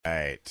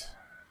Right.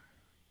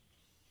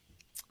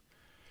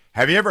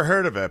 Have you ever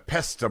heard of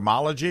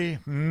epistemology?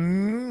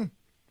 The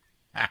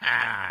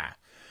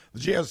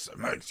GS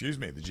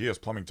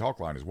Plumbing Talk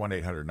Line is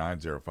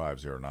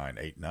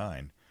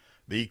 1-800-905-0989.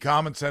 The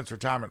Common Sense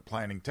Retirement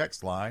Planning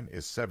text line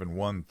is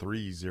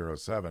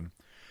 71307.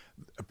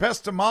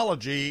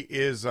 Epistemology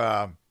is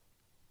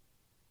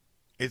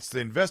it's the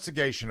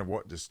investigation of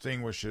what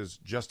distinguishes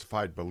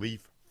justified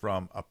belief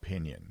from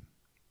opinion.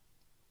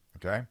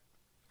 Okay?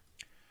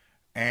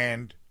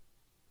 And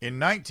in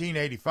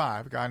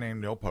 1985, a guy named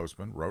Neil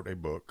Postman wrote a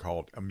book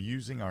called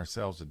Amusing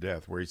Ourselves to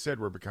Death, where he said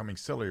we're becoming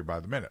sillier by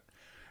the minute.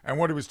 And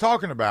what he was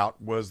talking about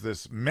was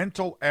this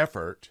mental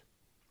effort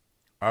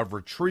of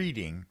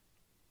retreating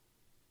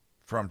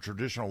from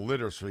traditional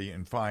literacy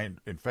and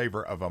in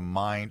favor of a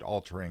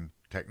mind-altering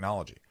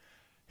technology.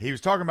 He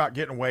was talking about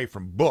getting away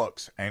from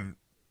books and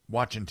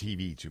watching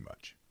TV too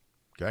much.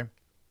 Okay?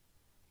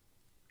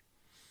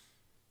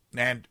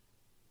 And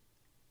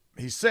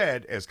he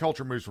said, as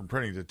culture moves from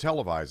printing to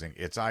televising,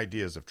 its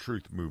ideas of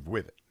truth move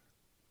with it.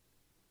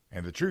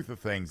 And the truth of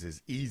things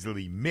is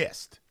easily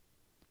missed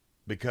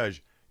because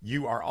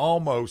you are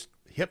almost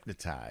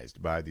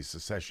hypnotized by the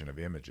succession of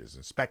images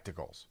and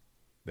spectacles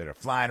that are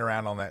flying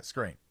around on that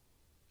screen.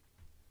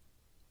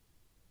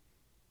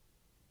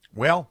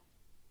 Well,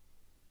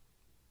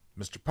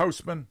 Mr.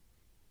 Postman,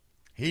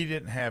 he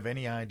didn't have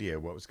any idea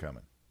what was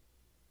coming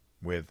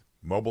with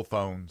mobile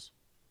phones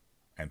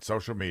and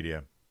social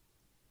media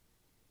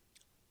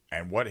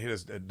and what it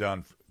has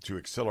done to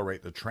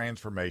accelerate the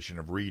transformation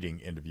of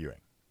reading into viewing.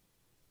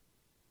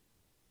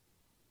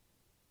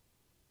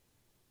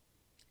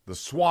 The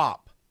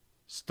swap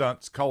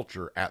stunts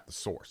culture at the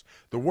source.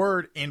 The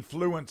word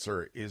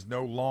influencer is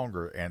no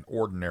longer an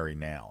ordinary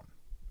noun.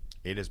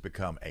 It has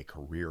become a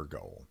career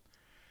goal.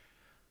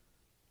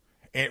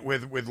 And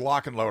with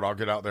lock and load, I'll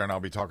get out there and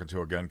I'll be talking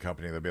to a gun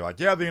company. They'll be like,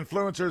 yeah, the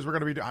influencers we're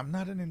going to be... I'm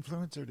not an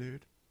influencer,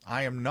 dude.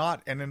 I am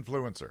not an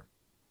influencer.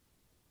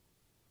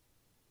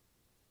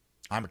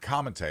 I'm a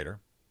commentator,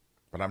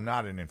 but I'm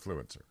not an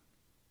influencer.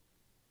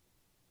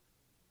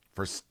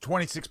 For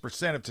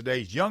 26% of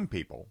today's young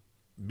people,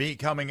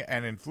 becoming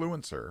an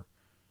influencer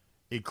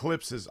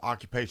eclipses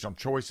occupational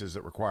choices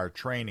that require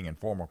training and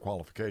formal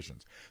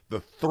qualifications. The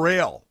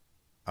thrill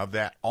of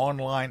that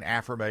online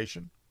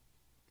affirmation,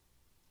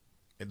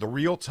 the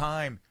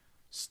real-time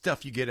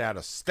stuff you get out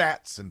of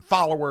stats and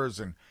followers,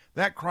 and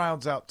that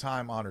crowds out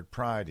time-honored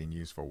pride in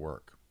useful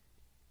work.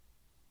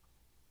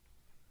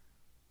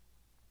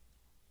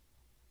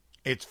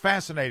 It's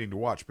fascinating to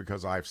watch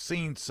because I've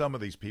seen some of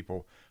these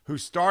people who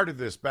started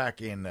this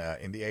back in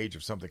the age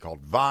of something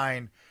called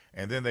Vine,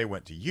 and then they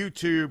went to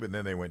YouTube, and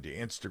then they went to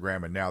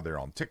Instagram, and now they're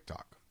on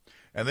TikTok.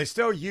 And they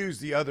still use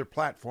the other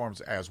platforms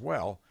as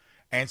well.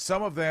 And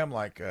some of them,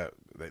 like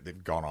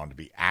they've gone on to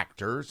be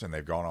actors, and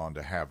they've gone on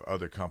to have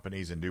other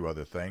companies and do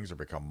other things or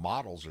become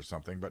models or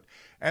something. But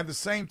at the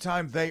same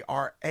time, they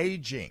are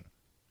aging.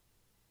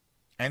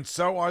 And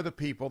so are the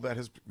people that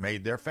has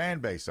made their fan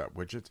base up,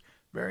 which it's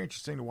very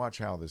interesting to watch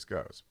how this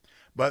goes.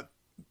 But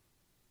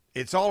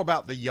it's all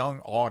about the young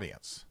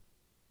audience,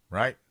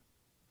 right?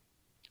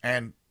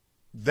 And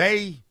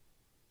they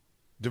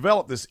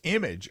develop this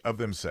image of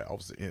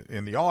themselves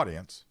in the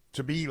audience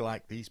to be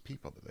like these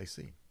people that they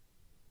see.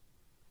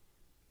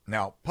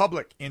 Now,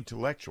 public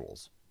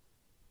intellectuals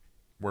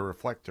were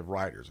reflective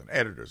writers and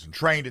editors and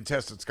trained and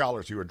tested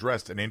scholars who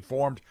addressed an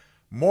informed,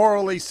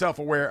 morally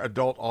self-aware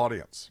adult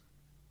audience.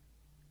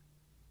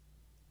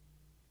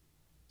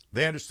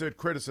 They understood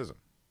criticism.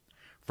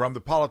 From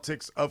the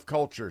politics of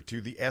culture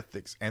to the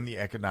ethics and the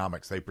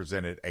economics, they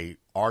presented an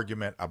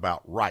argument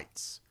about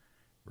rights,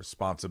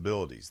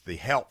 responsibilities, the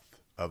health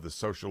of the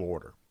social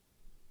order.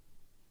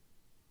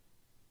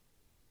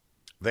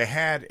 They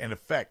had an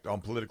effect on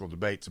political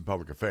debates and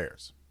public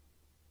affairs.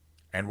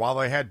 And while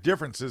they had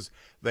differences,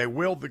 they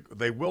willed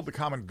the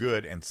common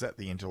good and set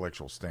the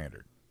intellectual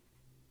standard.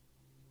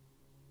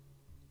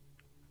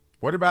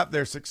 What about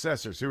their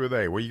successors? Who are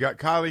they? Well, you got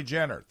Kylie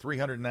Jenner,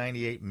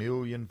 398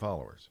 million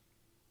followers.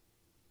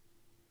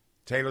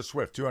 Taylor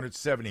Swift,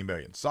 270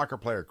 million. Soccer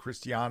player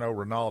Cristiano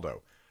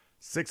Ronaldo,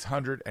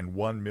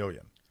 601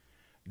 million.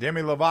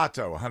 Demi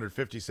Lovato,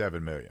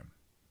 157 million.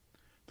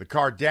 The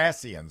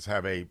Kardashians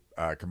have a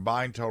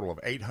combined total of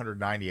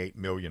 898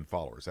 million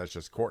followers. That's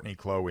just Kourtney,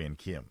 Khloe, and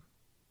Kim.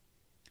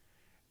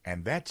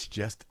 And that's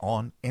just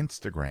on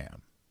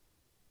Instagram.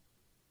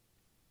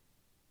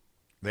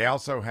 They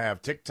also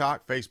have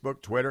TikTok,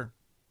 Facebook, Twitter,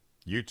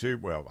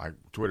 YouTube. Well,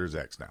 Twitter's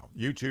X now.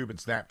 YouTube and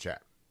Snapchat.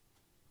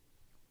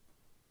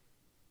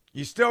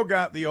 You still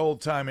got the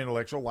old-time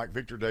intellectual like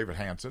Victor David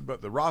Hanson,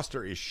 but the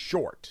roster is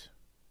short.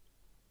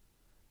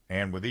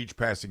 And with each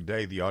passing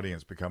day, the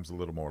audience becomes a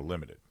little more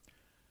limited.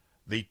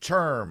 The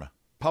term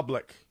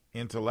public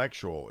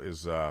intellectual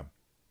is,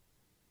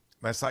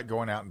 that's like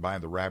going out and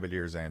buying the rabbit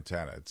ears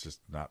antenna. It's just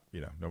not,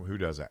 who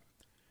does that?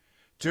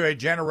 To a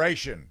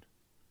generation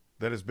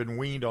that has been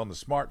weaned on the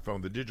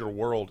smartphone, the digital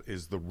world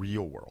is the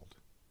real world.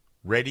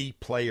 Ready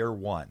Player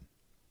One.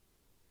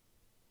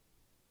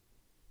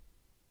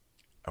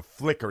 A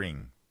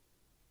flickering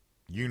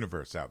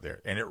universe out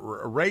there, and it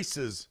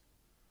erases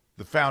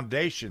the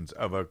foundations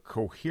of a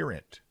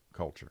coherent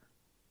culture.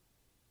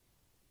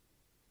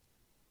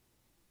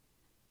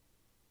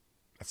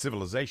 A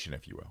civilization,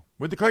 if you will,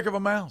 with the click of a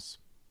mouse.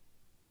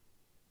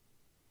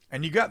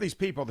 And you got these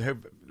people that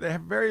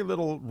have very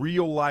little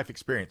real life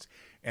experience,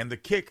 and the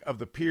kick of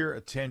the peer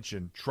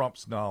attention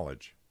trumps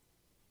knowledge.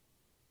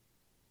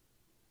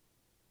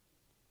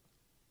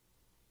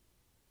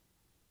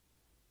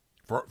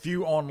 For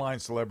few online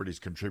celebrities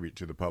contribute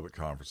to the public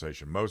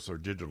conversation. Most are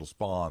digital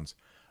spawns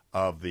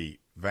of the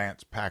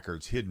Vance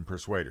Packard's hidden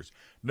persuaders.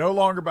 No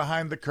longer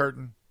behind the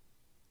curtain.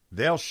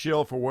 They'll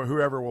shill for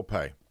whoever will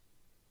pay.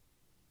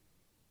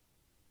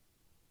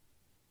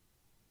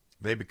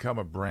 They become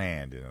a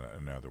brand,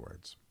 in other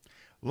words.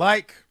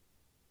 Like,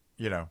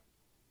 well,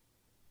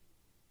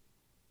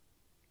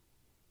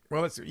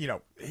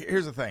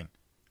 here's the thing.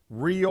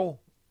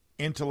 Real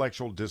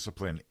intellectual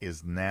discipline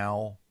is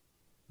now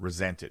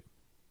resented.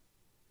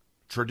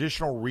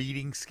 Traditional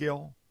reading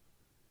skill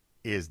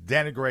is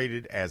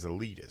denigrated as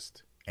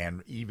elitist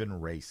and even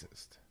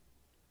racist.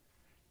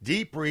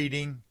 Deep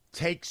reading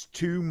takes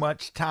too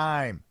much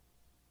time.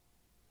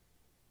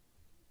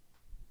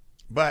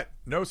 But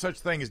no such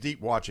thing as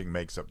deep watching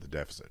makes up the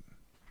deficit.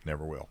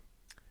 Never will.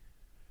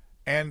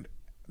 And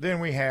then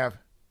we have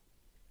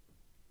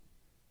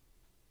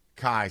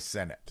Kai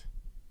Cenat,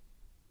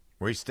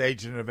 where he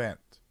staged an event.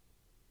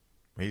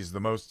 He's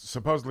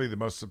supposedly the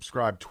most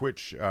subscribed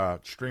Twitch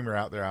streamer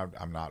out there.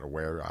 I'm not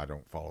aware. I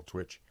don't follow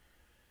Twitch.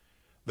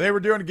 They were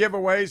doing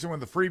giveaways, and when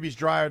the freebies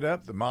dried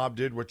up, the mob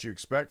did what you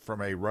expect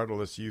from a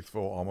rudderless,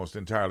 youthful, almost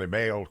entirely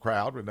male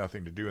crowd with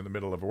nothing to do in the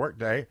middle of a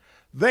workday.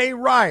 They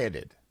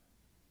rioted.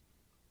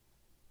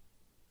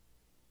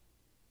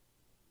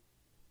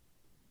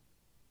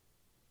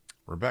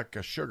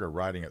 Rebecca Sugar,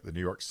 writing at the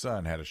New York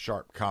Sun, had a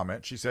sharp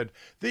comment. She said,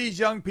 "These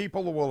young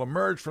people will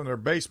emerge from their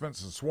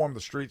basements and swarm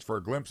the streets for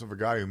a glimpse of a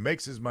guy who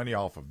makes his money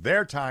off of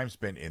their time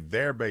spent in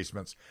their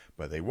basements,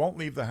 but they won't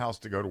leave the house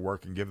to go to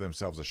work and give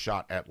themselves a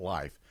shot at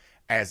life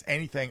as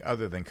anything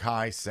other than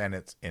Kai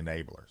Cenat's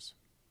enablers."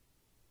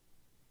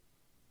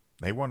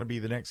 They want to be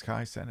the next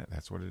Kai Cenat.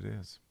 That's what it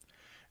is.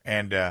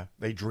 And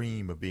they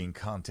dream of being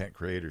content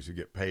creators who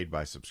get paid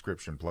by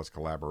subscription plus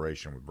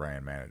collaboration with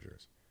brand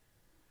managers.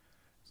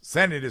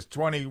 Cenat is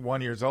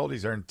 21 years old.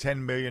 He's earned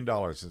 $10 million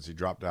since he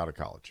dropped out of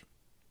college.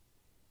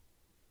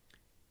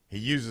 He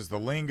uses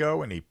the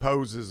lingo and he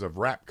poses of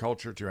rap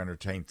culture to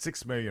entertain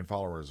 6 million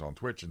followers on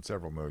Twitch and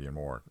several million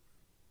more.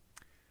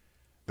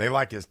 They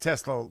like his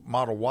Tesla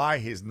Model Y,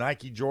 his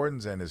Nike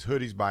Jordans, and his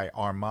hoodies by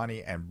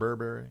Armani and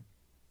Burberry.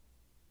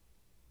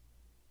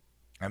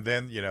 And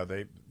then,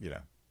 they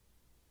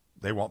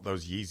want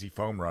those Yeezy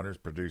foam runners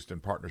produced in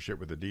partnership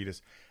with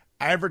Adidas.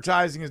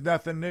 Advertising is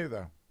nothing new,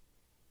 though.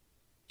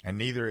 And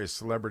neither is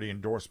celebrity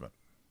endorsement.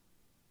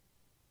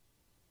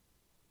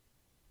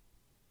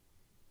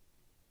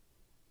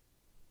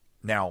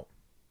 Now,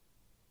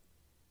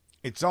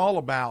 it's all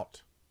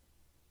about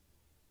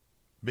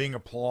being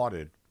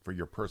applauded for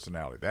your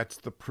personality. That's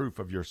the proof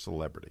of your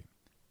celebrity.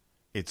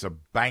 It's a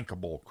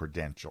bankable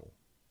credential.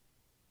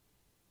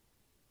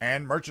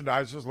 And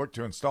merchandisers look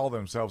to install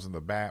themselves in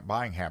the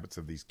buying habits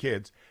of these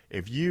kids.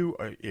 If you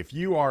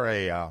are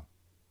a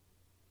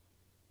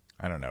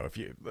I don't know,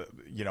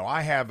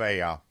 I have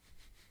a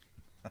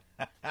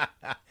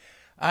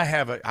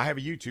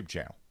YouTube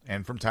channel,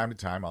 and from time to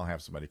time I'll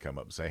have somebody come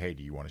up and say, "Hey,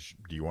 do you want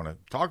to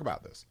talk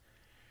about this?"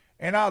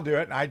 And I'll do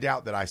it. And I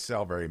doubt that I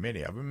sell very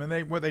many of them.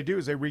 And what they do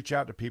is they reach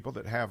out to people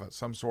that have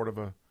some sort of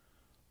a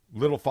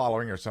little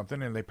following or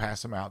something, and they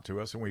pass them out to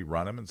us, and we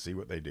run them and see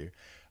what they do.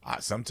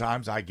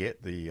 Sometimes I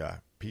get the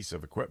piece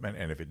of equipment,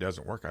 and if it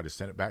doesn't work, I just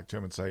send it back to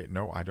them and say,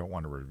 "No, I don't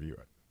want to review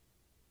it."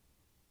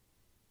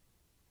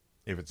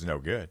 If it's no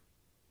good.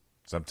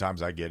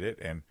 Sometimes I get it,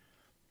 and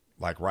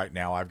like right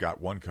now, I've got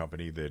one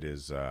company that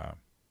is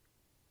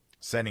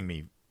sending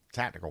me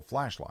tactical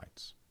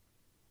flashlights,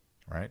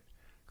 right,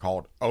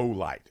 called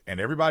O-Light. And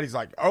everybody's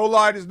like,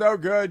 "O-Light is no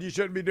good. You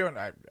shouldn't be doing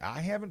it."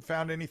 I haven't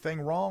found anything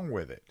wrong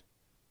with it.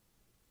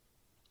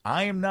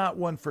 I am not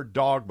one for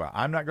dogma.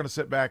 I'm not going to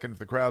sit back and if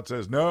the crowd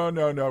says,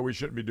 no, we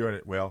shouldn't be doing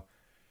it. Well,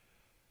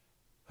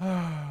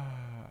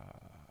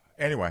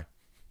 anyway.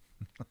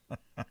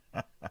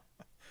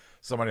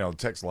 Somebody on the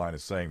text line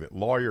is saying that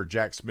lawyer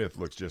Jack Smith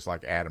looks just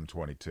like Adam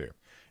 22.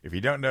 If you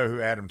don't know who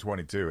Adam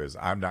 22 is,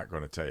 I'm not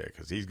going to tell you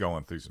because he's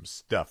going through some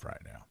stuff right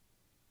now.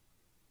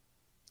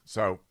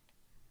 So,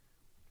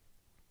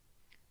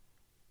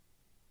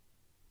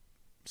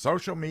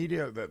 social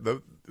media,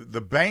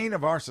 the bane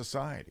of our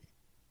society.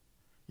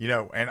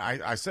 And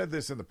I said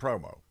this in the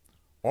promo.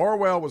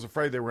 Orwell was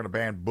afraid they were going to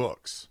ban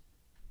books.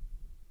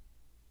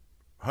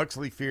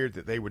 Huxley feared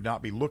that they would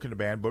not be looking to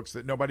ban books,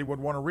 that nobody would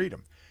want to read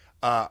them.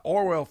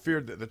 Orwell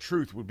feared that the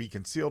truth would be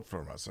concealed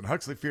from us, and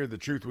Huxley feared the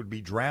truth would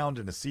be drowned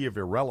in a sea of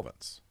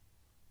irrelevance.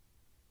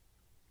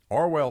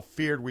 Orwell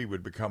feared we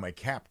would become a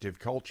captive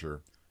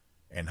culture,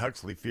 and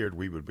Huxley feared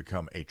we would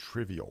become a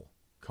trivial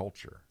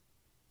culture.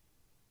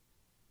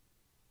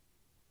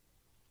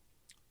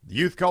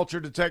 Youth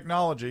culture to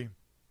technology.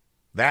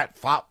 That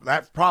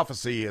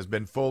prophecy has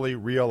been fully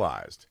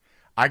realized.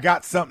 I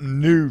got something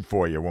new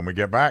for you when we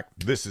get back.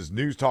 This is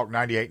News Talk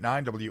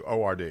 98.9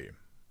 WORD.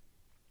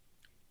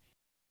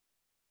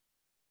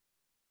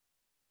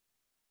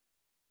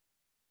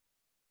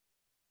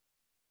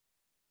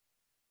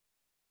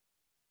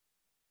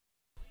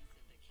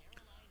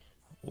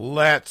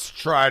 Let's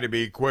try to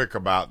be quick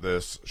about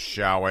this,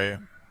 shall we?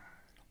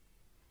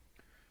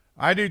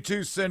 I do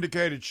 2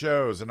 syndicated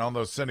shows, and on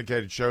those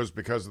syndicated shows,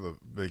 because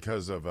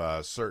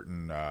of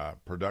certain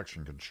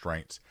production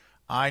constraints,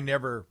 I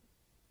never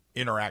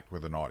interact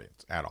with an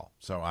audience at all.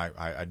 So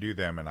I do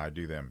them, and I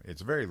do them.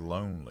 It's a very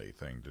lonely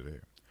thing to do.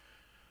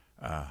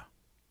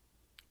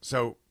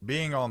 So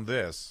being on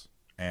this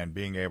and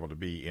being able to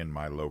be in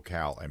my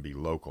locale and be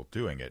local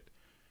doing it,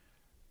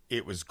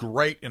 it was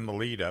great in the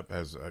lead up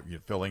as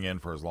filling in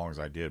for as long as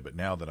I did. But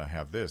now that I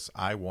have this,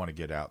 I want to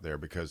get out there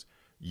because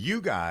you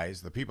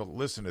guys, the people that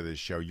listen to this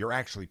show, you're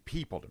actually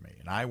people to me,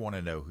 and I want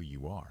to know who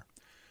you are.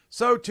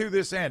 So to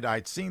this end,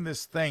 I'd seen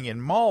this thing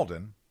in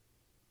Malden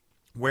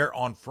where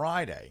on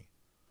Friday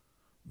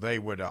they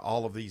would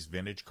all of these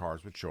vintage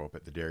cars would show up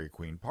at the Dairy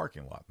Queen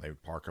parking lot. They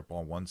would park up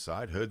on one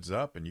side, hoods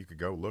up, and you could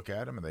go look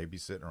at them, and they'd be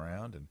sitting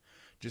around and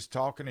just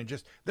talking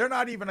and they're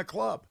not even a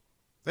club.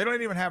 They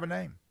don't even have a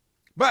name.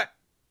 But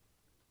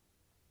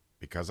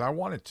because I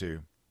wanted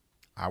to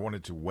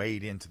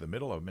wade into the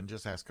middle of them and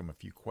just ask them a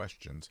few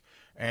questions.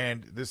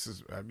 And this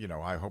is,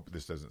 I hope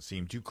this doesn't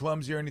seem too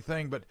clumsy or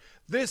anything, but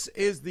this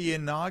is the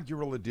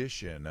inaugural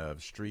edition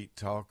of Straight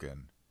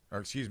Talking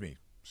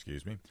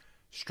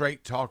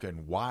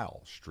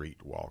While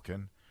Street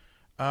Walking.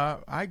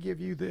 I give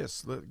you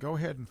this. Go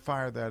ahead and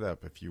fire that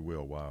up, if you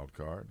will, wild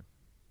card.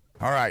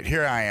 All right,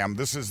 here I am.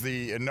 This is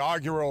the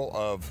inaugural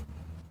of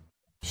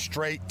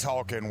Straight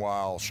Talking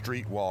While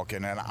Street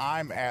Walking, and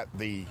I'm at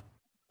the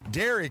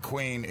Dairy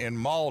Queen in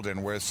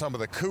Malden, where some of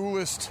the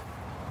coolest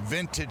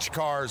vintage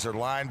cars are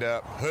lined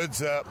up,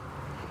 hoods up.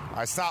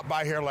 I stopped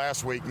by here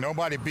last week.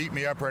 Nobody beat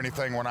me up or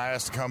anything when I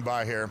asked to come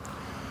by here.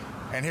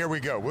 And here we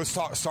go. Let's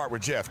start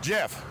with Jeff.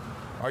 Jeff,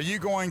 are you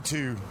going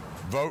to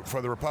vote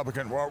for the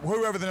Republican, or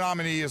whoever the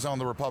nominee is on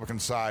the Republican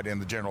side in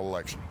the general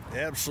election?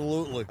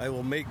 Absolutely. I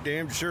will make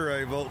damn sure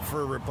I vote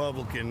for a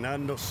Republican,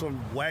 not some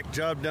whack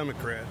job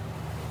Democrat.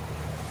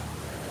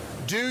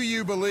 Do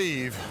you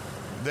believe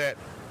that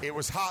it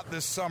was hot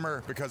this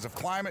summer because of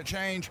climate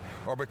change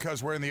or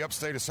because we're in the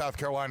upstate of South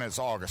Carolina, it's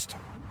August?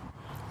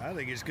 I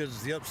think it's because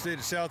it's the upstate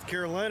of South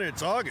Carolina,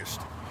 it's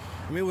August.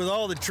 I mean, with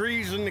all the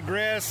trees and the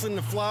grass and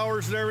the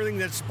flowers and everything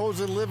that's supposed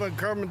to live on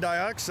carbon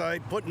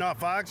dioxide, putting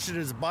off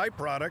oxygen as a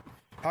byproduct,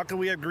 how can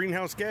we have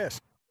greenhouse gas?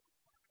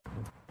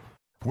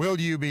 Will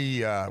you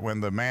be,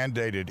 when the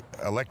mandated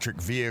electric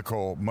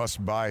vehicle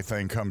must-buy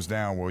thing comes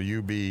down, will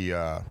you be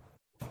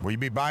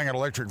buying an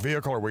electric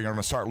vehicle, or are we going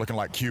to start looking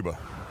like Cuba?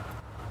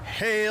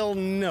 Hell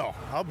no.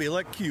 I'll be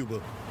like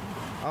Cuba.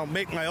 I'll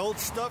make my old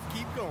stuff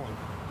keep going.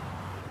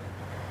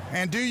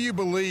 And do you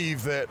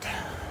believe that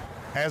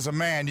as a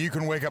man you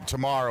can wake up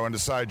tomorrow and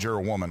decide you're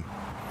a woman?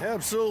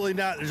 Absolutely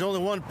not. There's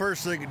only one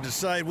person that can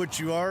decide what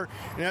you are,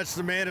 and that's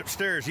the man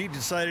upstairs. He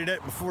decided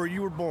that before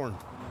you were born.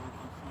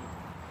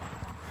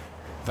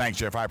 Thanks,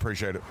 Jeff. I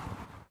appreciate it.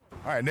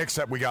 All right, next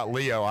up we got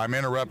Leo. I'm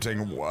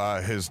interrupting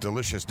his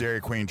delicious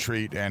Dairy Queen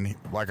treat, and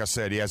like I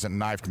said, he hasn't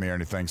knifed me or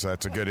anything, so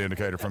that's a good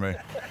indicator for me.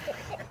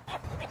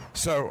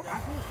 So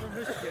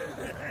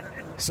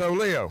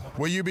Leo,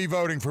 will you be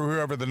voting for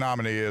whoever the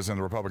nominee is in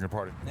the Republican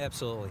Party?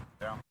 Absolutely.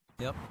 Yeah.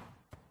 Yep.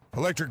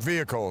 Electric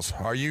vehicles.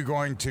 Are you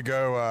going to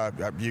go,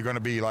 you going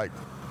to be like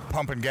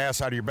pumping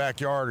gas out of your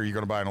backyard, or are you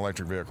going to buy an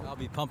electric vehicle? I'll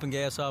be pumping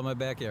gas out of my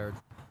backyard.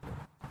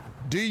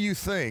 Do you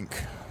think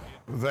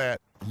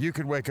that you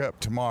could wake up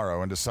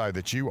tomorrow and decide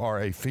that you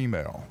are a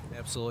female?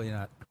 Absolutely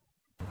not.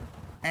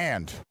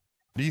 And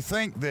do you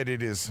think that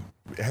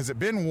has it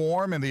been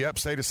warm in the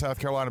upstate of South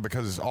Carolina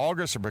because it's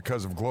August or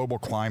because of global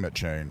climate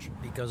change?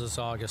 Because it's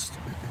August.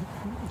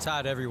 It's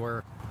hot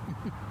everywhere.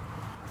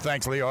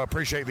 Thanks, Leo. I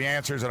appreciate the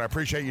answers, and I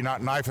appreciate you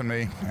not knifing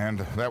me, and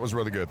that was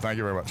really good. Thank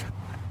you very much.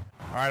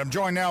 All right, I'm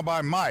joined now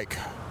by Mike.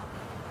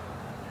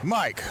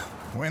 Mike,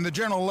 in the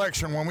general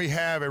election, when we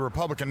have a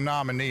Republican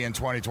nominee in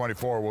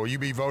 2024, will you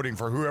be voting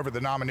for whoever the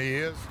nominee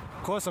is?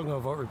 Of course I'm going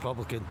to vote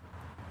Republican.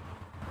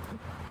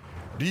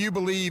 Do you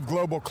believe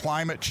global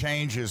climate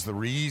change is the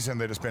reason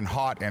that it's been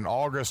hot in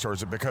August, or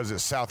is it because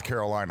it's South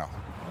Carolina?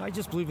 I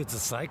just believe it's a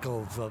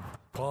cycle of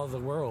part of the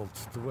world,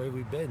 the way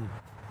we've gone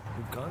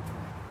through.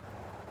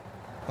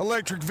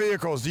 Electric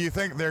vehicles, do you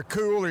think they're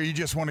cool, or you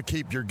just want to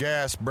keep your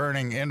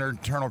gas-burning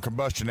internal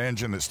combustion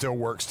engine that still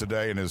works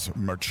today and is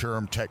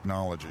mature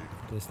technology?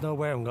 There's no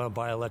way I'm going to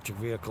buy an electric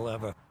vehicle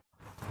ever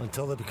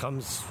until it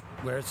becomes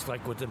where it's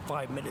like within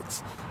 5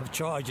 minutes of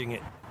charging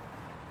it.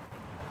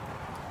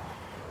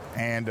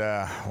 And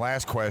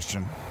last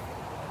question,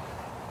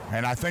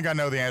 and I think I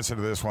know the answer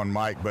to this one,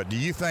 Mike, but do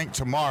you think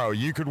tomorrow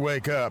you could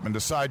wake up and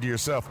decide to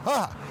yourself,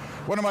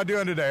 what am I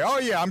doing today? Oh,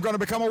 yeah, I'm going to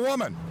become a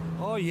woman.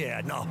 Oh, yeah,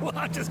 no,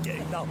 I'm just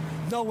kidding.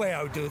 No way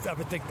I would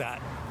ever think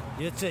that.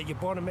 That's it. You're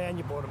born a man,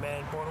 you're born a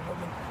man, born a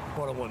woman,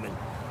 born a woman.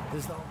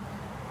 There's no...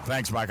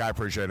 Thanks, Mike. I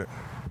appreciate it.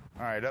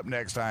 All right, up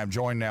next, I am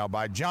joined now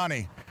by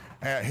Johnny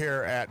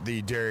here at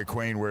the Dairy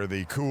Queen where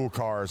the cool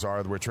cars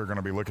are, which we're going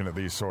to be looking at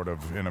these sort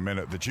of in a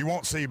minute, that you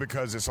won't see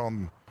because it's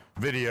on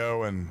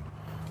video and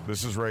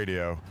this is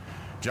radio.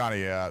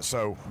 Johnny,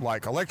 so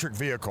like electric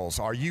vehicles,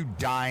 are you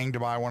dying to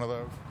buy one of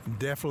those?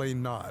 Definitely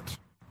not.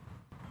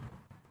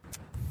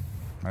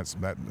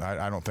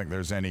 I don't think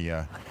there's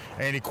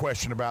any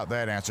question about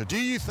that answer. Do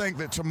you think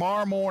that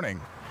tomorrow morning,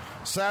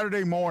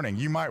 Saturday morning,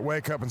 you might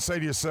wake up and say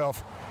to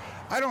yourself,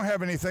 I don't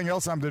have anything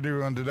else I'm to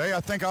do on today.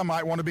 I think I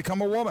might want to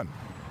become a woman?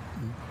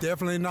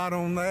 Definitely not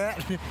on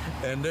that.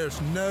 And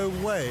there's no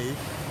way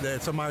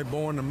that somebody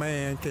born a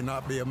man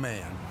cannot be a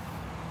man.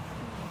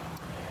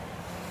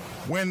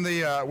 When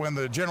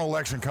the general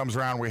election comes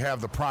around, we have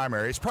the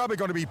primary. It's probably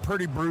going to be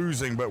pretty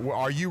bruising, but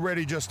are you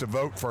ready just to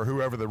vote for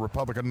whoever the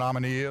Republican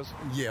nominee is?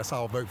 Yes,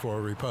 I'll vote for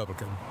a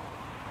Republican.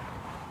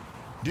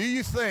 Do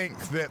you think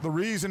that the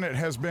reason it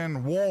has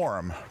been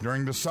warm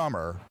during the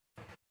summer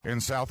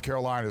in South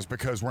Carolina is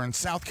because we're in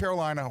South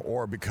Carolina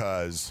or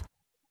because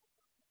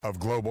of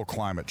global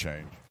climate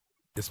change?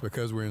 It's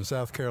because we're in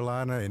South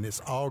Carolina and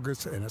it's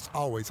August and it's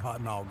always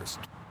hot in August.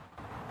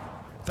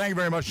 Thank you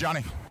very much,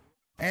 Johnny.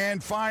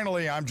 And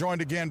finally, I'm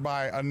joined again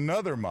by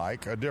another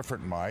Mike, a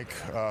different Mike.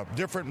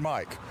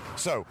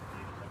 So,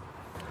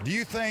 do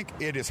you think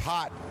it is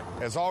hot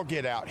as all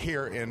get out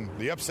here in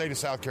the upstate of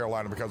South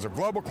Carolina because of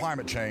global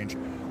climate change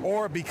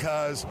or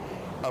because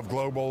of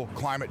global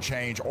climate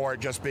change or it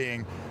just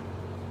being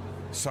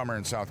summer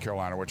in South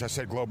Carolina, which I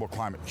said global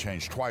climate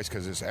change twice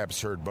because it's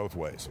absurd both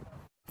ways?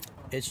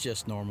 It's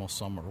just normal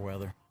summer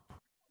weather.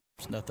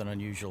 There's nothing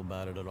unusual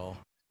about it at all.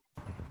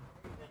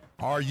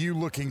 Are you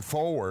looking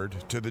forward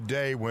to the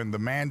day when the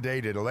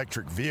mandated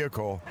electric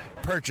vehicle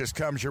purchase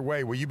comes your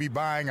way? Will you be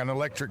buying an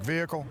electric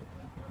vehicle?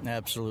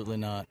 Absolutely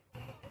not.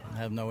 I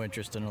have no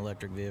interest in an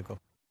electric vehicle.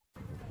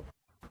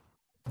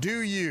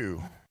 Do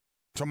you,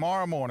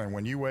 tomorrow morning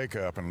when you wake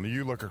up and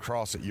you look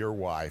across at your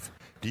wife,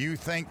 do you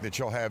think that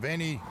you'll have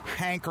any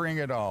hankering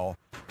at all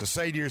to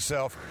say to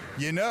yourself,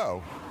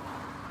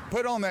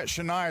 put on that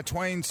Shania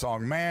Twain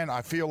song, Man,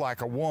 I Feel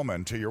Like a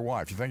Woman, to your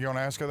wife? You think you're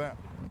going to ask her that?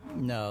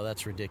 No,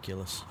 that's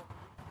ridiculous.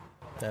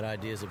 That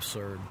idea is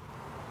absurd.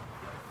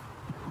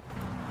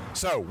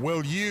 So,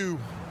 will you,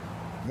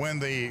 when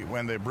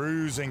the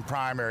bruising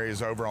primary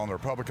is over on the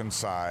Republican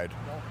side,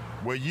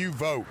 will you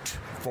vote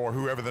for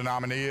whoever the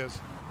nominee is?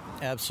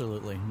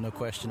 Absolutely. No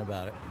question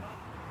about it.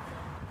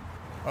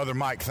 Other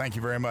Mike, thank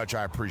you very much.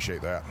 I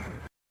appreciate that.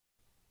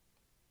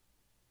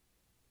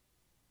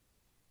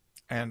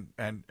 And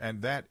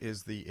that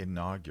is the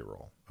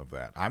inaugural of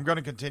that. I'm going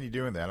to continue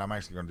doing that. I'm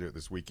actually going to do it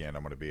this weekend.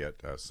 I'm going to be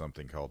at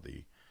something called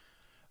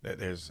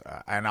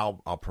and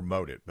I'll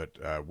promote it. But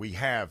we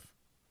have,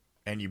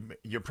 and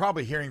you're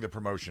probably hearing the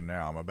promotion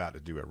now. I'm about to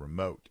do a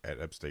remote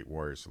at Upstate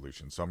Warrior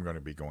Solutions, so I'm going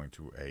to be going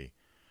to a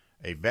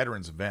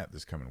veterans event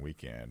this coming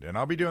weekend, and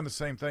I'll be doing the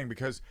same thing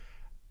because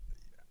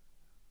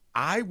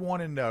I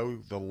want to know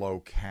the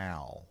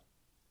locale.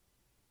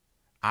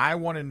 I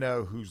want to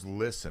know who's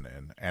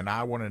listening, and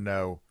I want to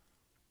know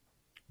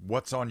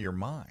what's on your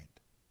mind.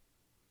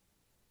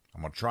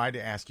 I'm going to try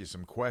to ask you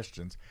some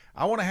questions.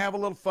 I want to have a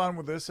little fun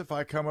with this. If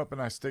I come up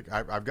and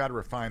I've got to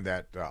refine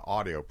that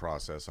audio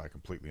process. I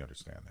completely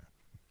understand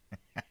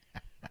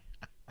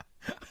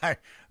that.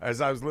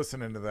 As I was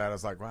listening to that, I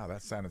was like, wow,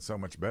 that sounded so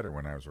much better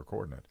when I was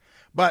recording it.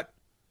 But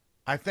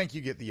I think you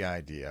get the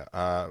idea.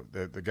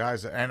 The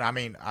guys, and I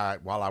mean,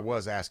 while I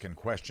was asking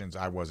questions,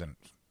 I wasn't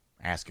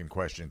asking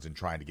questions and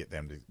trying to get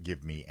them to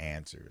give me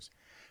answers.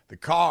 The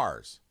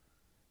cars,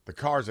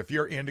 if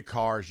you're into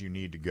cars, you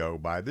need to go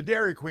by the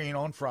Dairy Queen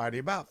on Friday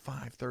about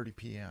 5:30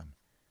 p.m.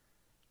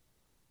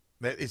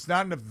 It's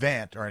not an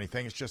event or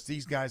anything. It's just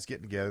these guys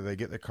getting together. They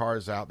get their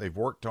cars out. They've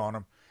worked on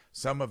them.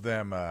 Some of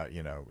them, the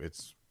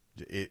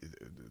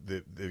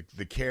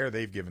care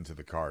they've given to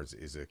the cars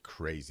is a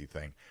crazy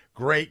thing.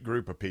 Great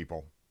group of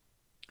people.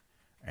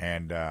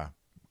 And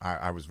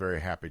I was very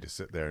happy to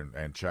sit there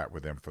and chat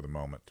with them for the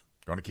moment.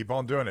 Going to keep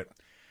on doing it.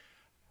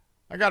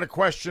 I got a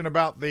question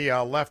about the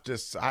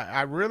leftists.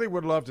 I really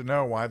would love to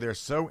know why they're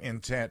so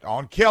intent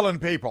on killing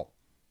people.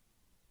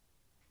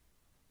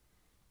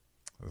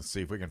 Let's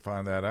see if we can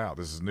find that out.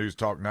 This is News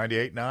Talk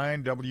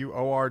 98.9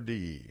 WORD.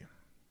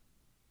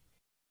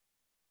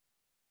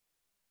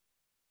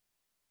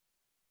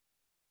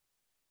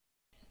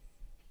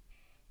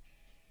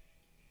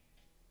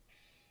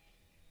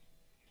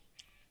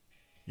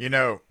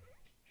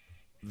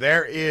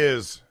 There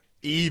is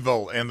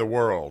evil in the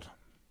world.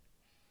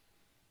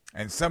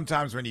 And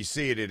sometimes when you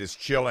see it, it is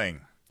chilling.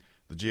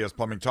 The GS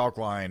Plumbing Talk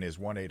line is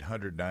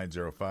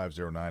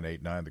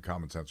 1-800-905-0989. The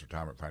Common Sense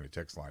Retirement Planning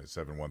text line is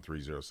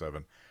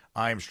 71307.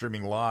 I am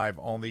streaming live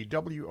on the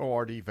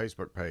WORD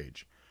Facebook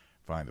page.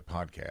 Find the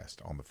podcast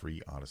on the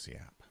free Odyssey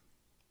app.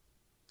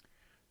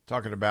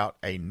 Talking about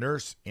a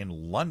nurse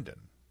in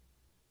London.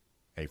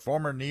 A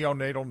former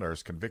neonatal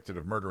nurse convicted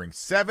of murdering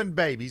 7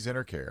 babies in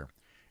her care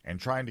and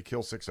trying to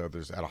kill 6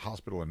 others at a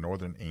hospital in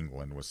northern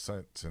England was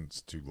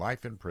sentenced to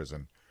life in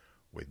prison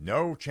with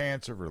no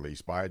chance of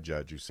release by a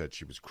judge who said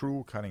she was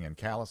cruel, cunning, and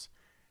callous,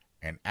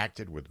 and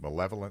acted with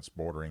malevolence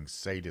bordering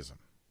sadism.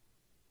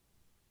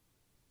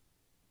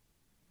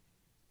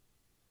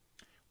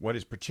 What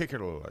is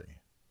particularly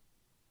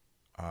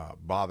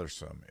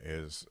bothersome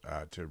is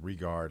to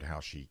regard how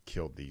she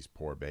killed these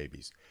poor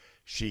babies.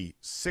 She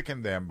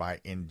sickened them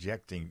by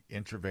injecting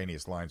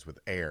intravenous lines with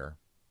air.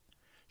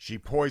 She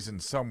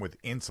poisoned some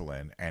with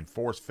insulin and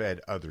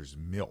force-fed others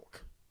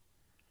milk.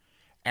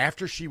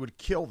 After she would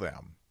kill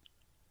them,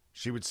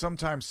 she would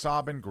sometimes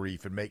sob in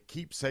grief and make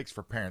keepsakes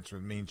for parents,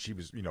 which means she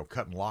was,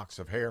 cutting locks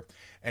of hair,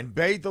 and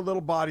bathed the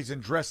little bodies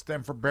and dressed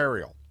them for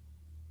burial.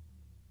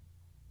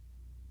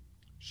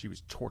 She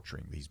was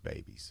torturing these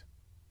babies.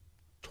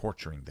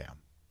 Torturing them.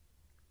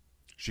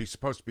 She's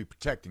supposed to be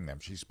protecting them.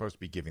 She's supposed to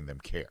be giving them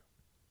care.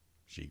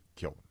 She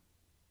killed them.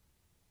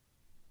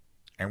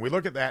 And we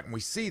look at that and we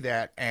see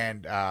that,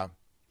 and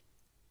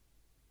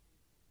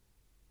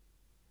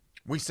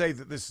we say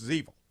that this is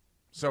evil.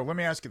 So let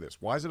me ask you this.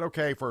 Why is it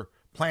okay for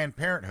Planned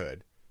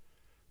Parenthood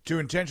to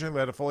intentionally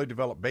let a fully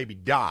developed baby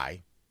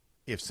die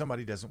if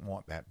somebody doesn't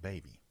want that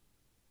baby?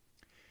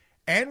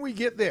 And we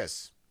get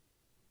this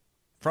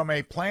from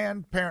a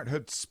Planned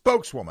Parenthood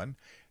spokeswoman: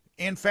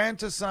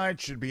 infanticide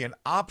should be an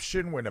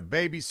option when a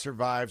baby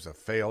survives a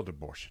failed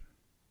abortion.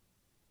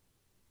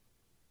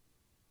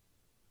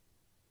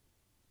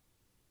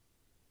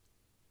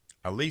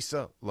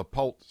 Elisa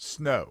Lapolt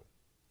Snow,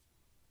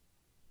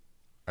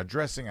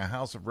 addressing a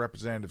House of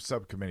Representatives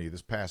subcommittee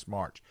this past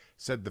March,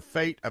 said the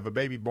fate of a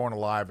baby born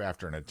alive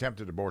after an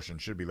attempted abortion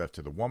should be left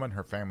to the woman,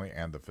 her family,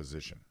 and the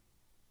physician.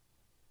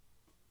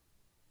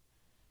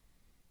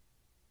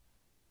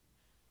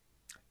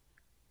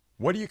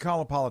 What do you call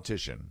a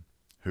politician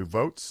who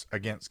votes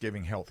against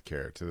giving health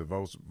care to the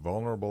most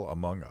vulnerable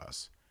among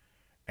us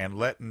and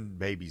letting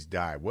babies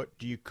die? What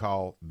do you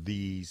call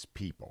these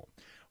people?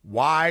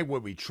 Why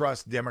would we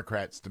trust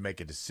Democrats to make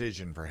a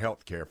decision for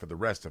health care for the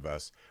rest of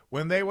us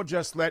when they will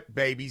just let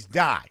babies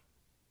die?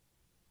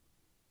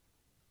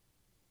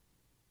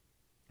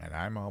 And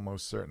I'm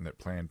almost certain that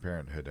Planned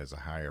Parenthood has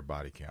a higher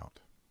body count.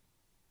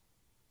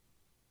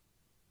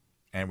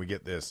 And we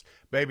get this: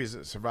 babies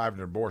that survive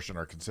an abortion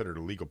are considered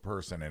a legal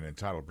person and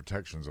entitled to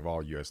protections of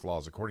all U.S.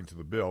 laws, according to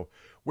the bill,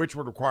 which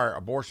would require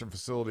abortion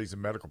facilities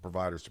and medical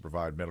providers to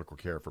provide medical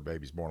care for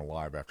babies born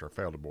alive after a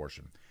failed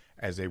abortion,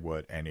 as they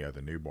would any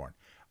other newborn.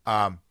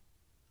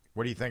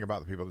 What do you think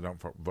about the people that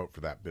don't vote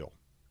for that bill?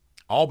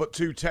 All but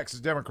 2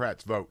 Texas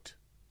Democrats vote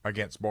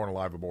against Born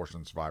Alive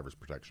Abortion Survivors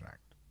Protection Act.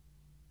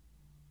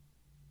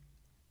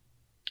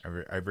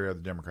 Every other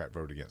Democrat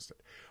voted against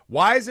it.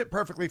 Why is it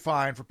perfectly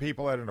fine for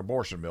people at an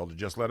abortion mill to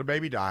just let a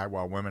baby die,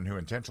 while women who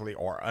intentionally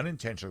or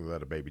unintentionally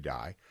let a baby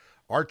die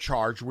are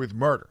charged with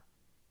murder?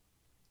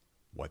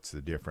 What's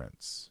the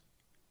difference?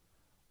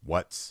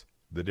 What's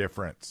the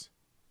difference?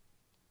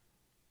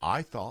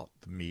 I thought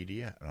the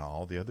media and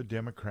all the other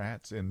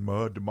Democrats in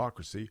mud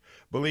democracy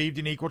believed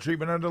in equal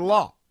treatment under the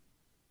law.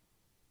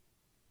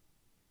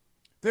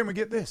 Then we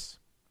get this.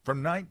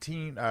 From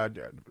November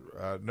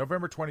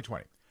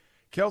 2020,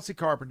 Kelsey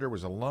Carpenter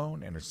was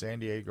alone in her San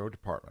Diego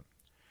apartment.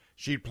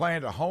 She'd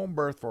planned a home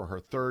birth for her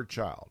 3rd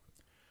child,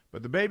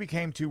 but the baby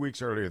came 2 weeks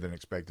earlier than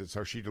expected,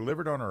 so she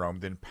delivered on her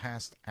own, then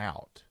passed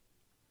out.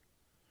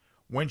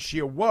 When she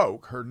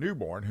awoke, her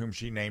newborn, whom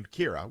she named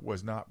Kira,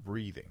 was not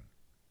breathing.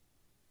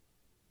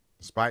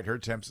 Despite her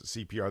attempts at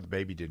CPR, the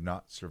baby did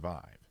not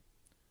survive.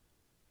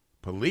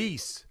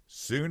 Police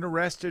soon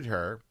arrested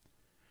her.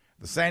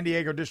 The San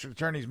Diego District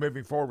Attorney is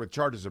moving forward with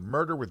charges of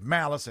murder with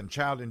malice and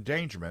child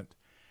endangerment,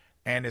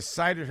 and has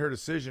cited her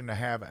decision to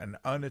have an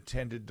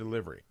unattended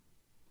delivery.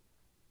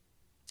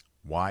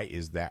 Why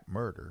is that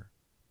murder?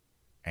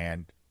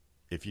 And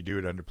if you do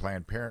it under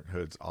Planned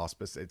Parenthood's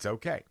auspice, it's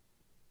okay.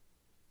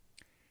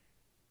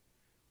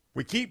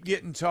 We keep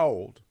getting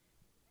told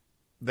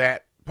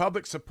that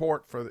public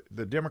support for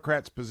the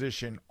Democrats'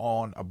 position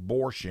on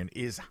abortion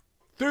is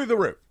through the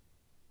roof.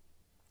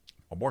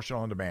 Abortion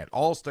on demand,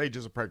 all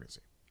stages of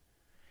pregnancy.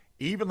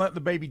 Even letting the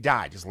baby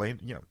die, just moving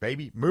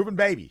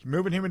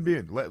human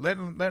being,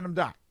 letting them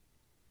die.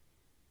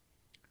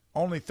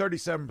 Only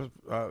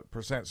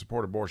 37%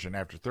 support abortion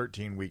after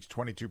 13 weeks,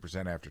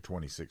 22% after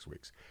 26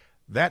 weeks.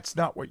 That's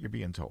not what you're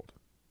being told.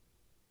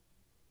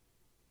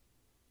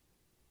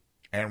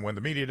 And when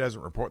the media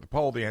doesn't report the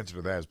poll, the answer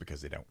to that is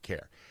because they don't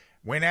care.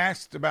 When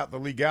asked about the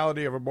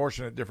legality of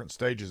abortion at different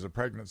stages of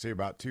pregnancy,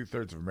 about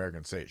 2/3 of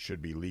Americans say it should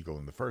be legal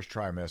in the first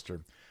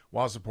trimester,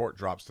 while support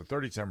drops to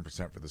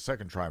 37% for the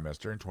second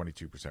trimester and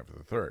 22% for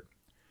the third.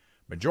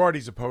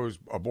 Majorities oppose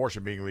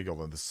abortion being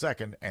legal in the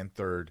second and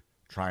third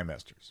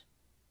trimesters.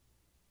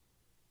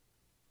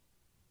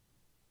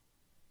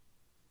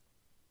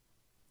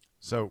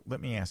 So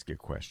let me ask you a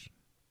question,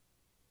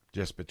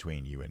 just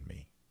between you and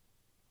me.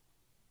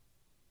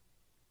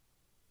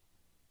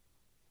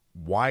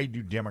 Why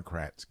do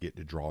Democrats get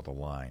to draw the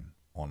line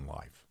on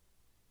life?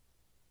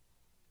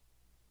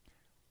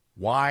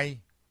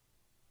 Why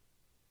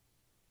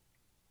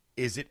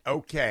is it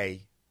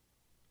okay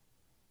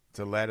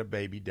to let a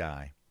baby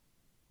die?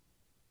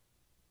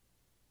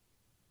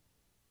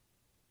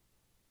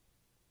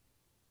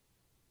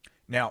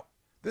 Now,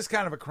 this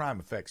kind of a crime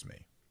affects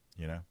me,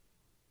 you know,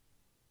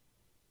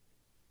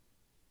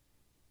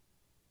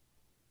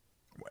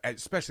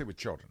 especially with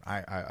children.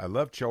 I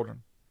love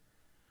children.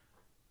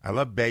 I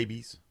love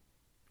babies,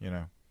 you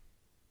know.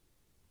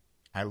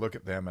 I look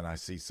at them and I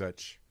see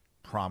such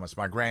promise.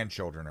 My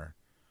grandchildren are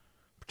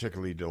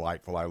particularly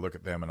delightful. I look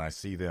at them and I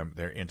see them,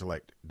 their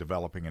intellect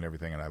developing and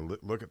everything, and I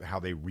look at how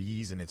they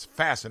reason. It's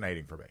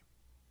fascinating for me.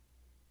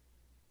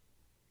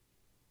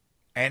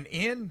 And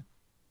in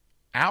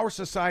our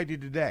society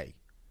today,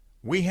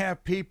 we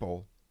have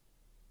people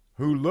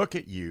who look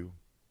at you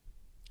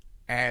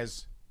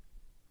as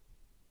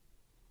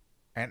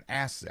an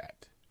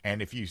asset.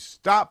 And if you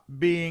stop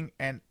being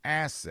an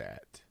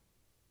asset,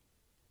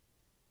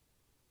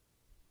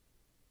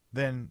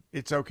 then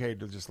it's okay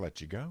to just let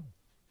you go.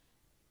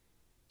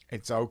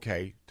 It's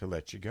okay to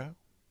let you go.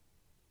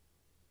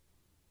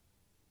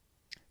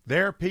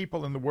 There are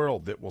people in the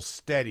world that will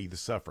steady the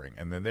suffering,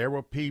 and then there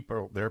are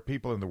people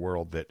in the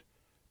world that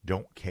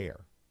don't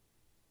care.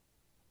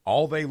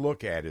 All they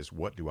look at is,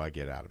 what do I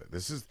get out of it?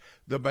 This is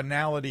the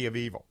banality of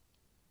evil.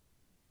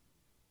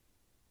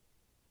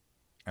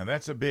 And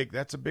that's a big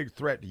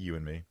threat to you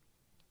and me.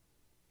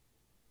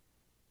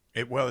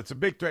 It's a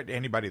big threat to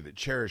anybody that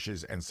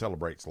cherishes and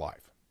celebrates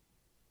life.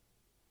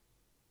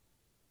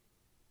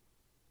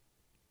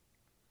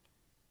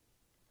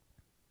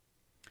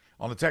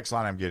 On the text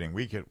line I'm getting,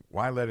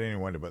 why let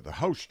anyone but the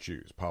host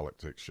choose?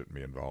 Politics shouldn't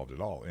be involved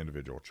at all.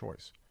 Individual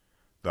choice.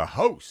 The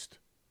host?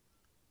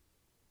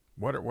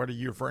 What are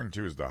you referring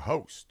to as the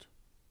host?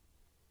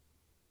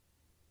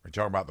 Are you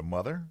talking about the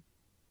mother?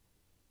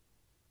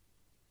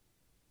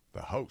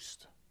 The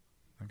host.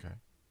 Okay.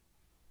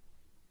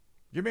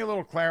 Give me a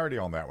little clarity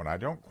on that one. I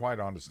don't quite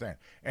understand.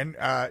 And,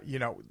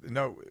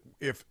 no,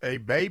 if a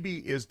baby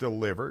is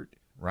delivered,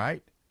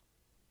 right,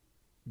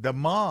 the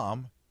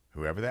mom,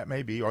 whoever that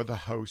may be, or the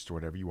host, or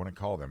whatever you want to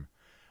call them,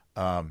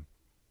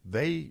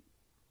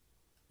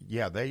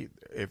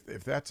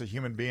 if that's a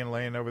human being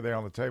laying over there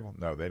on the table,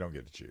 no, they don't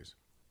get to choose.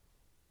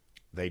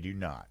 They do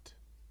not.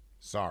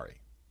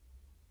 Sorry.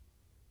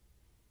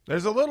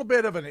 There's a little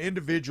bit of an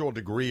individual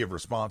degree of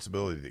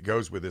responsibility that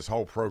goes with this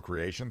whole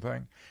procreation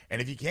thing.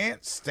 And if you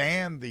can't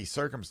stand the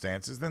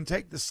circumstances, then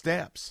take the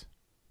steps.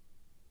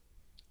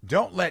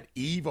 Don't let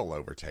evil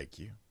overtake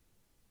you.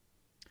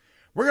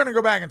 We're going to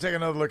go back and take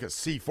another look at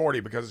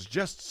C40 because it's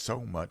just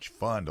so much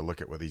fun to look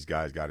at what these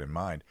guys got in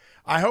mind.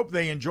 I hope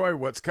they enjoy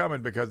what's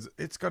coming because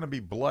it's going to be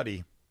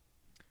bloody.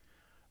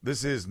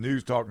 This is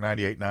News Talk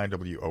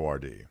 98.9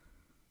 WORD.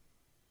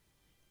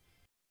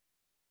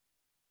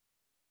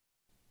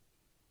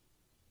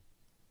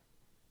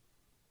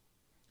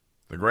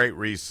 The Great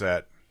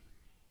Reset.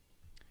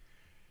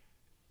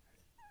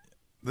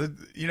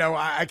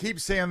 I keep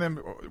seeing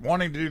them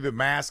wanting to do the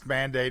mask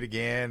mandate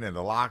again and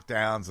the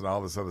lockdowns and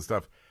all this other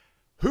stuff.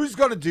 Who's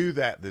going to do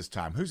that this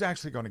time? Who's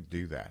actually going to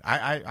do that?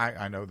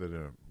 I know that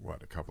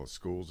a couple of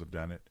schools have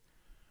done it,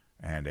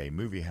 and a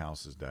movie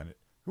house has done it.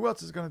 Who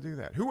else is going to do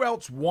that? Who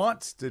else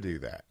wants to do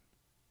that?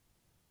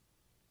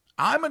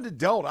 I'm an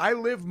adult. I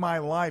live my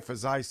life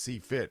as I see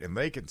fit, and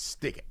they can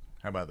stick it.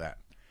 How about that?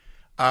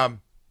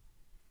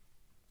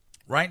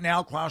 Right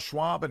now, Klaus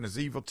Schwab and his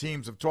evil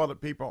teams of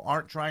toilet people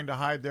aren't trying to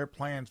hide their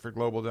plans for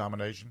global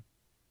domination.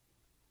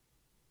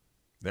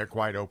 They're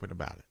quite open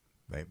about it.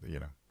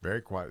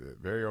 Very quiet,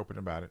 very open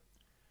about it.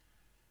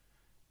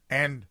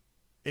 And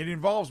it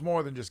involves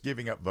more than just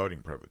giving up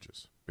voting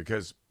privileges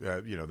because,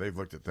 they've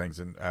looked at things,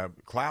 and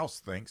Klaus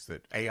thinks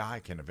that AI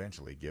can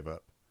eventually give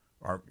up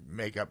or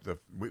make up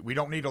we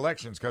don't need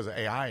elections because of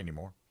AI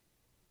anymore.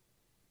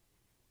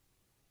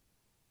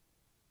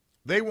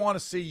 They want to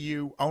see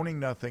you owning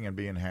nothing and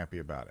being happy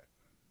about it.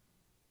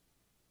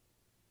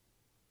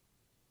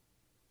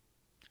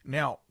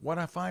 Now, what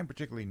I find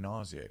particularly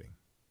nauseating,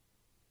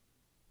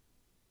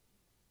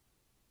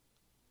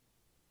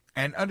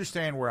 and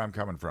understand where I'm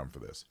coming from for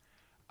this,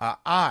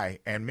 I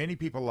and many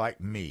people like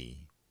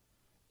me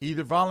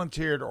either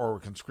volunteered or were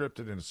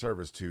conscripted into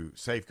service to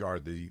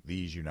safeguard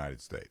these United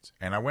States.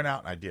 And I went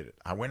out and I did it.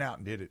 I went out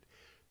and did it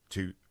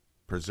to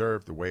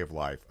preserve the way of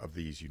life of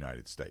these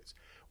United States.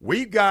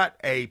 We've got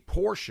a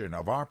portion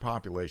of our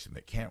population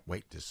that can't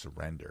wait to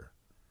surrender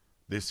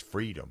this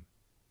freedom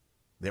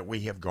that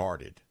we have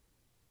guarded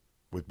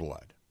with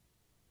blood.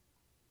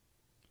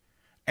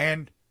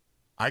 And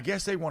I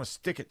guess they want to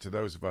stick it to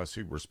those of us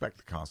who respect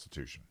the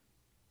Constitution.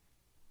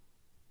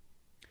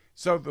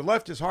 So the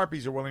leftist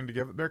harpies are willing to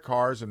give up their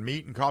cars and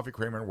meat and coffee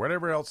creamer and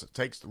whatever else it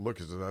takes to look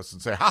at us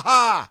and say, ha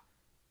ha!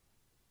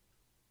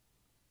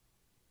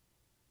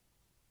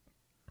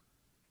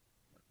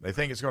 They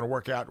think it's going to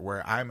work out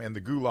where I'm in the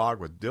gulag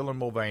with Dylan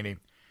Mulvaney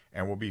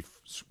and we'll be,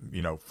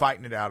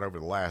 fighting it out over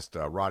the last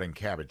rotting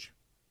cabbage.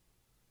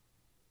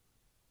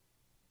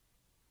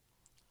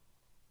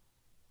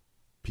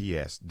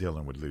 P.S.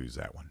 Dylan would lose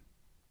that one.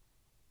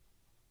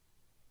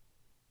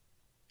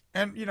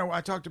 And,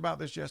 I talked about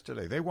this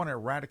yesterday. They want to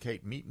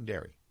eradicate meat and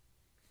dairy.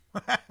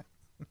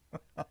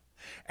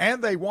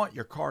 And they want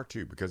your car,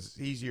 too, because it's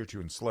easier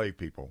to enslave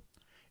people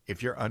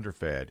if you're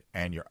underfed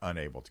and you're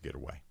unable to get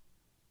away.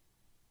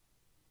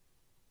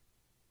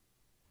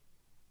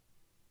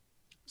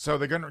 So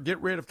they're going to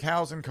get rid of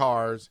cows and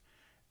cars.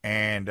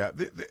 And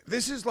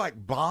this is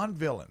like Bond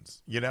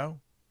villains, you know?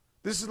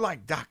 This is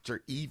like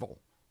Dr. Evil.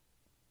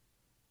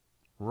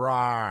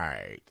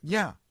 Right.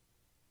 Yeah.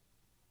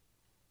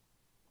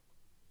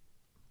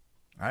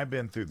 I've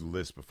been through the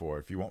list before.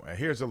 If you want,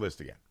 here's the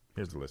list again.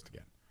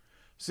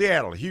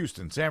 Seattle,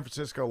 Houston, San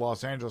Francisco,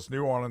 Los Angeles,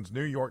 New Orleans,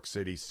 New York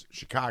City,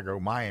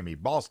 Chicago, Miami,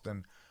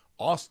 Boston,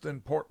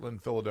 Austin,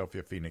 Portland,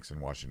 Philadelphia, Phoenix,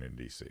 and Washington,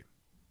 D.C.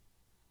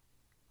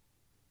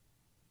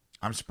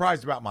 I'm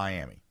surprised about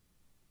Miami.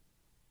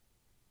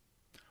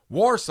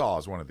 Warsaw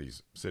is one of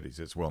these cities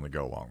that's willing to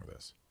go along with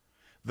this.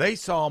 They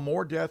saw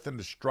more death and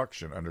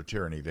destruction under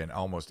tyranny than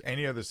almost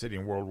any other city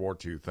in World War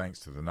II,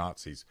 thanks to the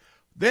Nazis.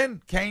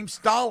 Then came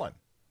Stalin.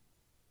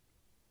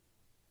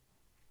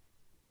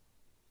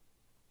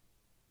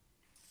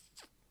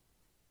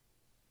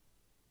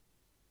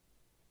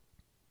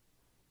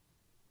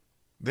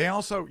 They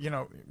also, you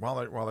know, while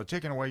they're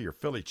taking away your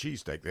Philly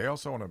cheesesteak, they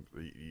also want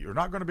to. You're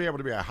not going to be able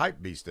to be a hype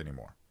beast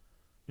anymore.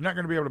 You're not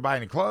going to be able to buy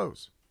any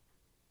clothes.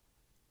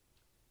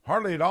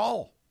 Hardly at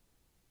all.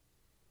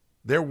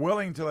 They're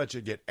willing to let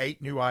you get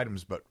 8 new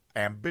items, but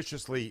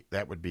ambitiously,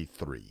 that would be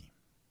 3.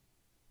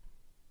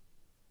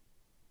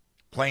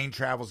 Plane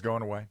travel's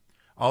going away.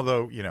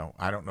 Although, you know,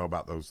 I don't know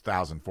about those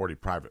 1,040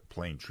 private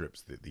plane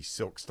trips that the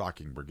Silk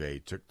Stocking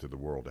Brigade took to the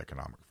World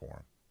Economic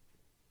Forum.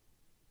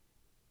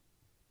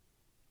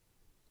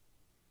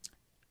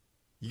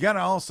 You got to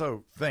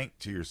also think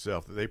to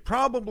yourself that they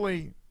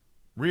probably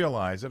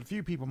realize that a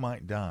few people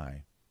might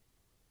die.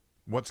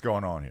 What's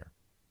going on here?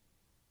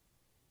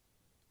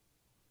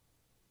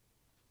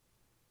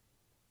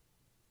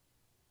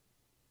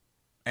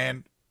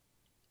 And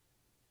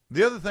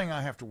the other thing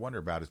I have to wonder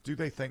about is, do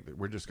they think that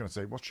we're just going to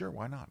say, well, sure,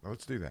 why not?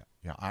 Let's do that.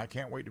 Yeah, I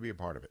can't wait to be a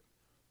part of it.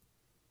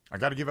 I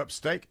got to give up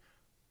steak?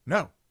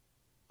 No.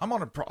 I'm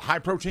on a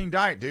high-protein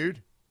diet,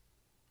 dude.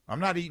 I'm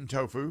not eating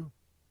tofu.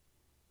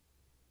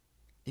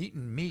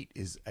 Eating meat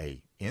is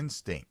a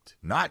instinct.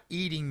 Not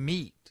eating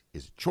meat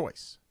is a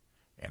choice.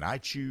 And I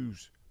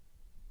choose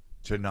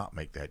to not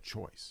make that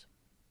choice.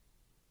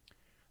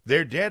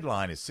 Their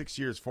deadline is 6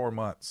 years, 4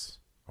 months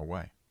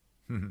away.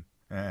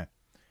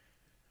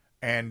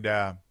 And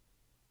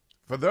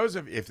for those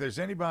of, if there's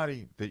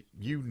anybody that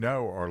you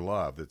know or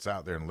love that's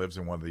out there and lives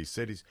in one of these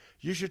cities,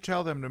 you should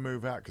tell them to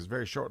move out, because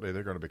very shortly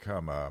they're going to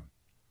become, I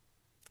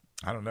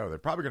don't know, they're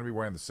probably going to be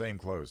wearing the same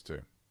clothes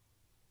too.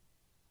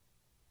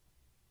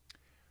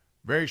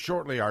 Very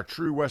shortly, our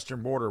true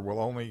western border will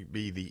only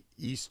be the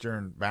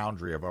eastern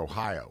boundary of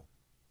Ohio.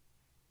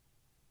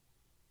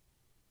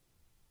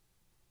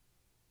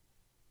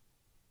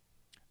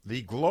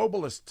 The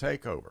globalist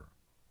takeover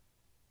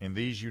in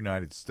these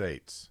United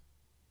States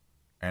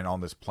and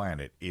on this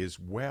planet is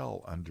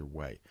well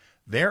underway.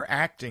 They're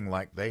acting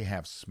like they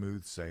have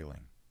smooth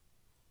sailing.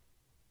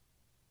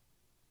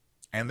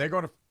 And they're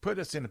going to put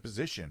us in a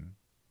position.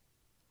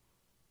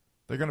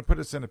 They're going to put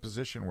us in a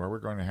position where we're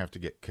going to have to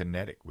get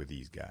kinetic with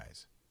these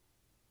guys.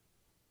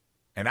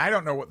 And I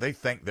don't know what they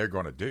think they're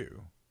going to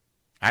do.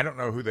 I don't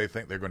know who they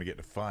think they're going to get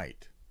to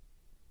fight,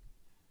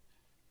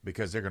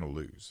 because they're going to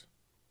lose.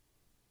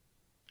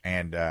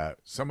 And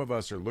some of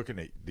us are looking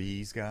at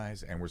these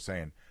guys and we're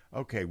saying,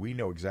 okay, we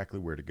know exactly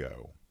where to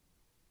go.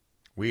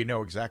 We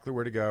know exactly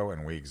where to go,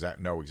 and we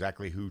know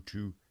exactly who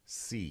to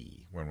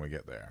see when we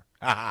get there.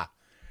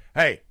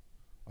 Hey,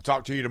 I'll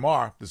talk to you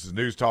tomorrow. This is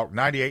News Talk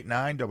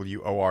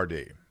 98.9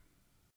 WORD.